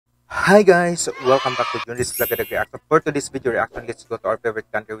Hi guys, welcome back to Junrys reaction. For today's video reaction, let's go to our favorite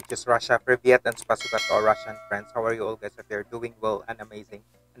country, which is Russia. Privyet and SPASIBO to our Russian friends. How are you all guys? If you're doing well and amazing.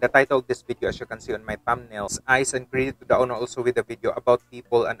 And the title of this video, as you can see on my thumbnail, is Eyes, and credit to the owner also with the video about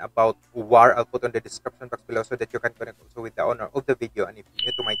people and about war. I'll put on the description box below so that you can connect also with the owner of the video. And if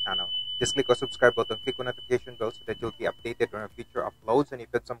you're new to my channel, just click on subscribe button, click on notification bell so that you'll be updated on our future uploads. And if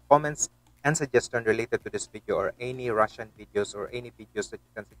you have some comments and suggestion related to this video or any Russian videos or any videos that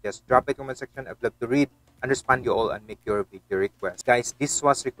you can suggest, drop it in the comment section. I'd love to read and respond you all and make your video request. Guys, this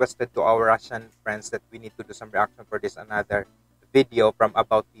was requested to our Russian friends that we need to do some reaction for this another video from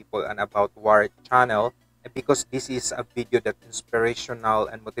About People and About War channel, and because this is a video that inspirational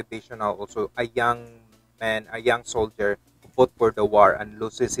and motivational. Also, a young man, a young soldier who fought for the war and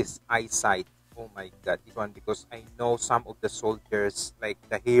loses his eyesight. Oh my god, this one, because I know some of the soldiers, like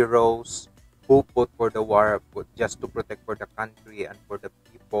the heroes who fought for the war just to protect for the country and for the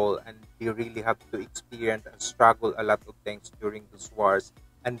people, and they really have to experience and struggle a lot of things during those wars.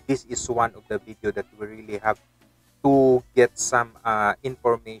 And this is one of the video that we really have to get some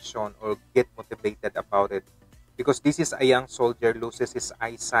information or get motivated about it, because this is a young soldier loses his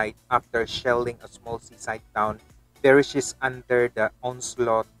eyesight after shelling a small seaside town, perishes under the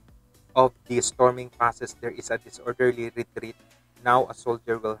onslaught of the storming passes. There is a disorderly retreat. Now a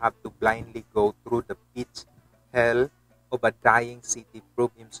soldier will have to blindly go through the pitch hell of a dying city,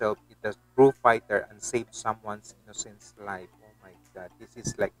 prove himself a true fighter, and save someone's innocent life. Oh my god, this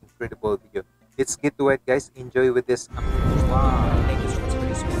is like incredible video. Let's get to it, guys. Enjoy with this. Wow, thank you so much for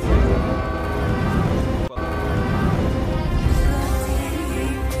this video.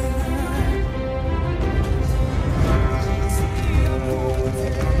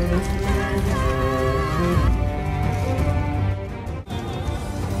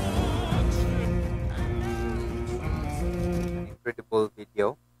 Incredible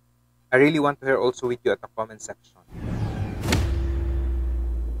video. I really want to hear also with you at the comment section.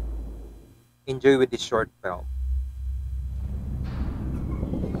 Enjoy with this short film.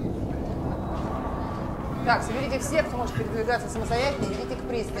 Так, соберите всех, кто может передвигаться самостоятельно, идите к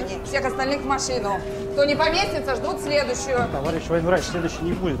пристани. Всех остальных в машину. Кто не поместится, ждут следующую. Товарищ военврач, следующий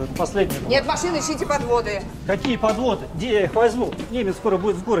не будет, это последний. Нет машин, ищите подводы. Какие подводы? Где я их возьму? Немец скоро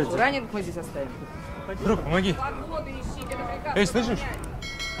будет в городе. Раненых мы здесь оставим. Друг, помоги. Подводы ищите, это приказ. Эй, слышишь?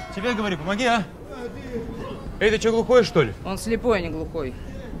 Тебе говорю, помоги, а? Эй, ты что, глухой, что ли? Он слепой, а не глухой.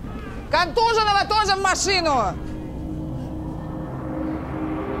 Контуженного тоже в машину!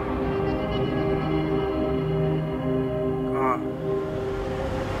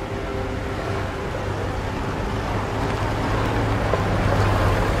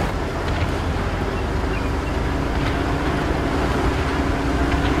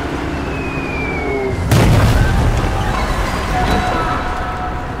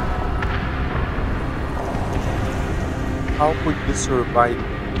 How could you survive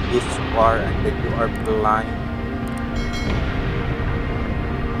this war and then you are blind?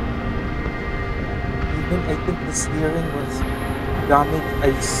 Even I think his hearing was damaged.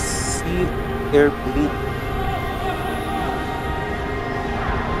 I see their bleed.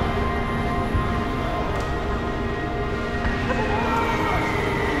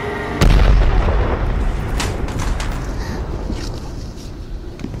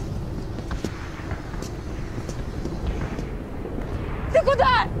 Ты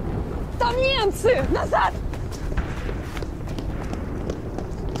куда? Там немцы! Назад!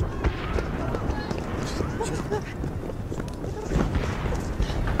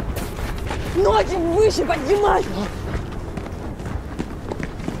 Ноги выше поднимай!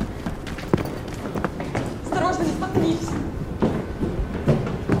 Осторожно, не споткнись!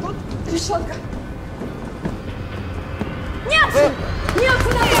 Тут решетка! Немцы! Немцы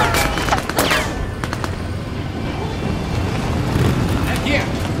назад! Hier!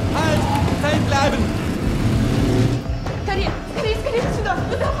 Halt! Halt bleiben! Скорее, скорее, скорее сюда!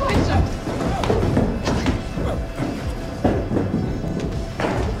 Ну давай же!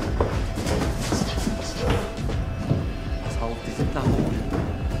 Pass auf, die sind nach oben.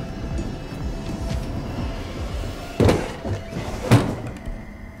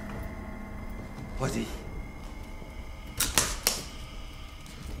 Vorsicht!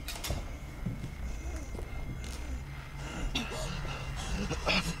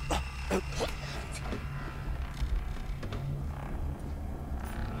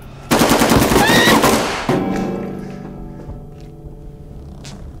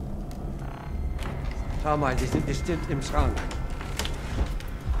 Schau mal, die sind bestimmt im Schrank.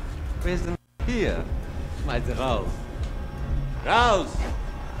 Wir sind hier. Schmeiß sie raus. Raus!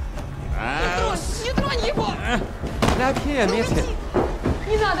 Raus! Не тронь его! Bleib hier, Mädchen.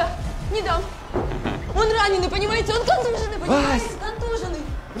 Не надо! Не дам. Он раненый, понимаете? Он контуженный, понимаете? Контуженный.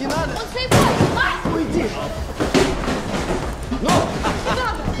 Не надо! Он слепой. Вась! Уйди! Ну!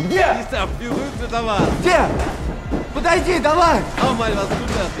 Сюда. Где? Не сам, бегут товар. Где? Подойди, давай! А маль вас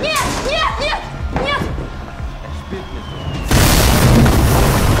куда ты? Нет, нет, нет, нет.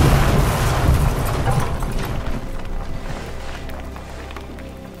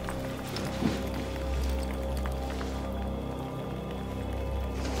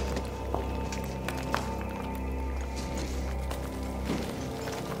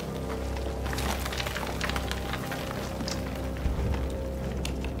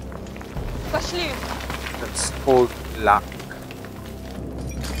 Пошли. That's called luck.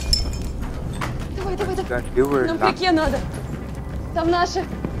 Давай, давай, давай. God, you were Нам к lucky. реке надо. Там наши.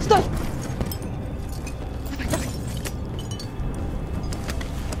 Стой. Давай, давай.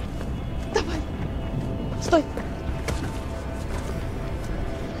 Давай. Стой.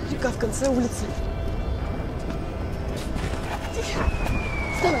 Река в конце улицы. Тихо.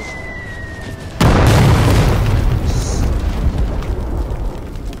 Вставай.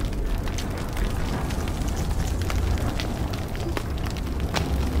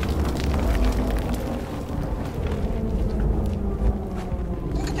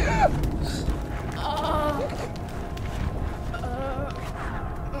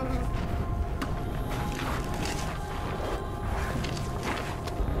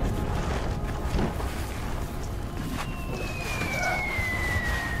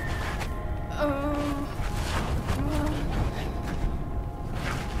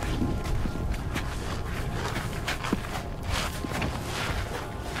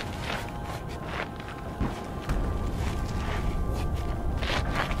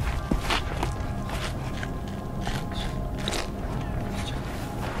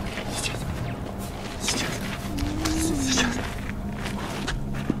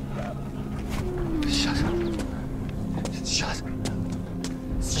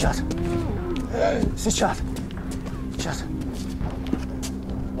 Сейчас. Сейчас.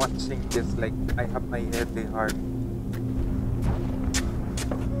 Watching this, like, I have my heavy heart.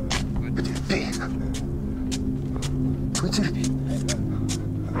 Потерпи. Потерпи.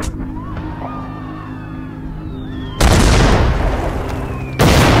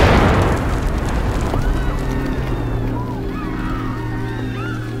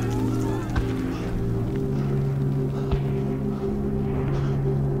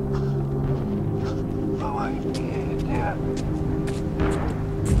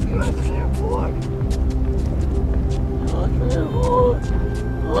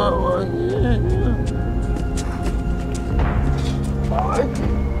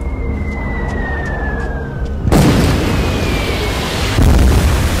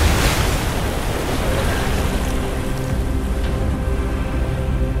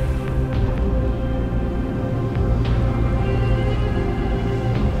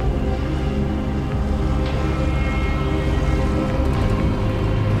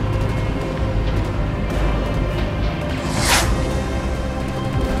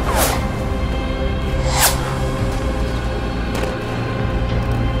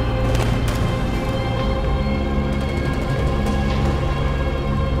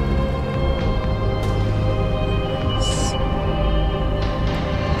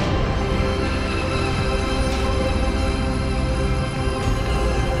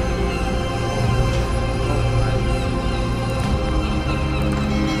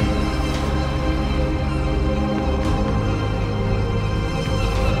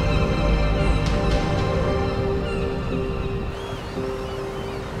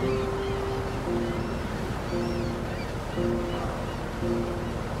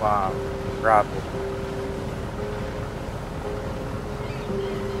 Wow, bravo.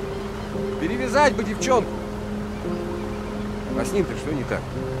 Перевязать бы девчонку. А с ним-то что не так?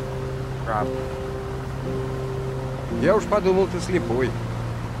 Bravo. Я уж подумал, ты слепой.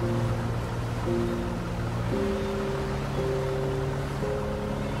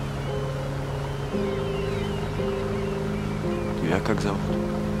 Тебя как зовут?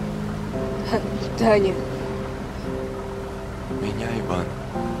 Таня. Меня Иван.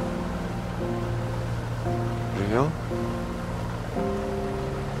 Живел?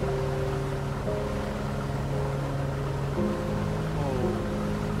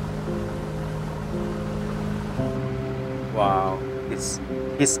 Wow,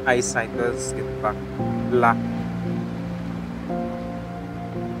 his eyesight was get back black.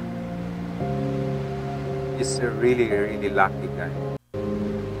 He's a really lucky guy.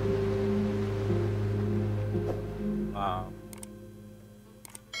 Wow.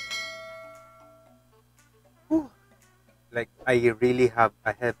 Whew. Like I really have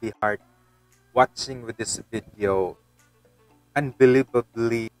a heavy heart watching with this video.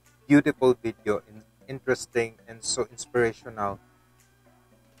 Unbelievably beautiful video, interesting and so inspirational.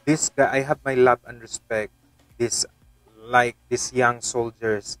 This guy, I have my love and respect. These young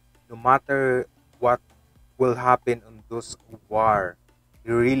soldiers, no matter what will happen on those war,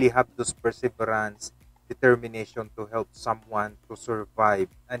 you really have those perseverance, determination to help someone to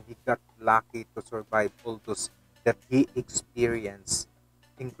survive, and he got lucky to survive all those that he experienced.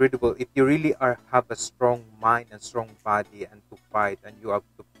 Incredible. If you really have a strong mind and strong body and to fight, and you have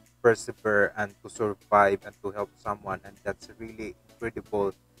to persevere and to survive and to help someone, and that's really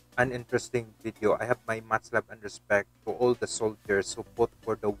incredible. An interesting video. I have my much love and respect to all the soldiers who fought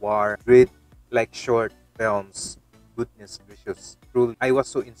for the war. Great, like short films. Goodness gracious, truly, I was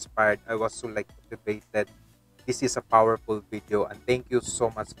so inspired. I was so motivated. This is a powerful video, and thank you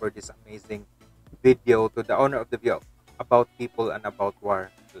so much for this amazing video. To the owner of the video about people and about war,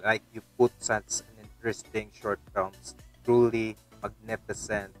 like you put such an interesting short films. Truly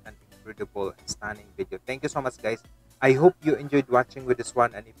magnificent and incredible and stunning video. Thank you so much, guys. I hope you enjoyed watching with this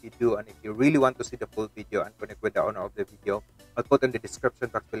one, and if you do, and if you really want to see the full video and connect with the owner of the video, I'll put in the description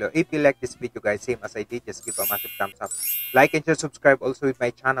box below. If you like this video, guys, same as I did, just give a massive thumbs up. Like and share, subscribe also with my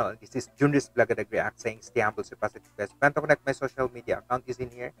channel. And this is Junrys Vlog React saying stay humble, stay positive, guys. If you want to connect, my social media account is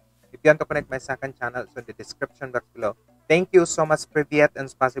in here. If you want to connect my second channel, it's in the description box below. Thank you so much, Privyet, and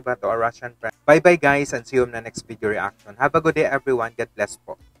SPASIBO to our Russian friends. Bye-bye, guys, and see you in the next video reaction. Have a good day, everyone. God bless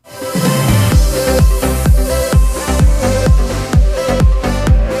po.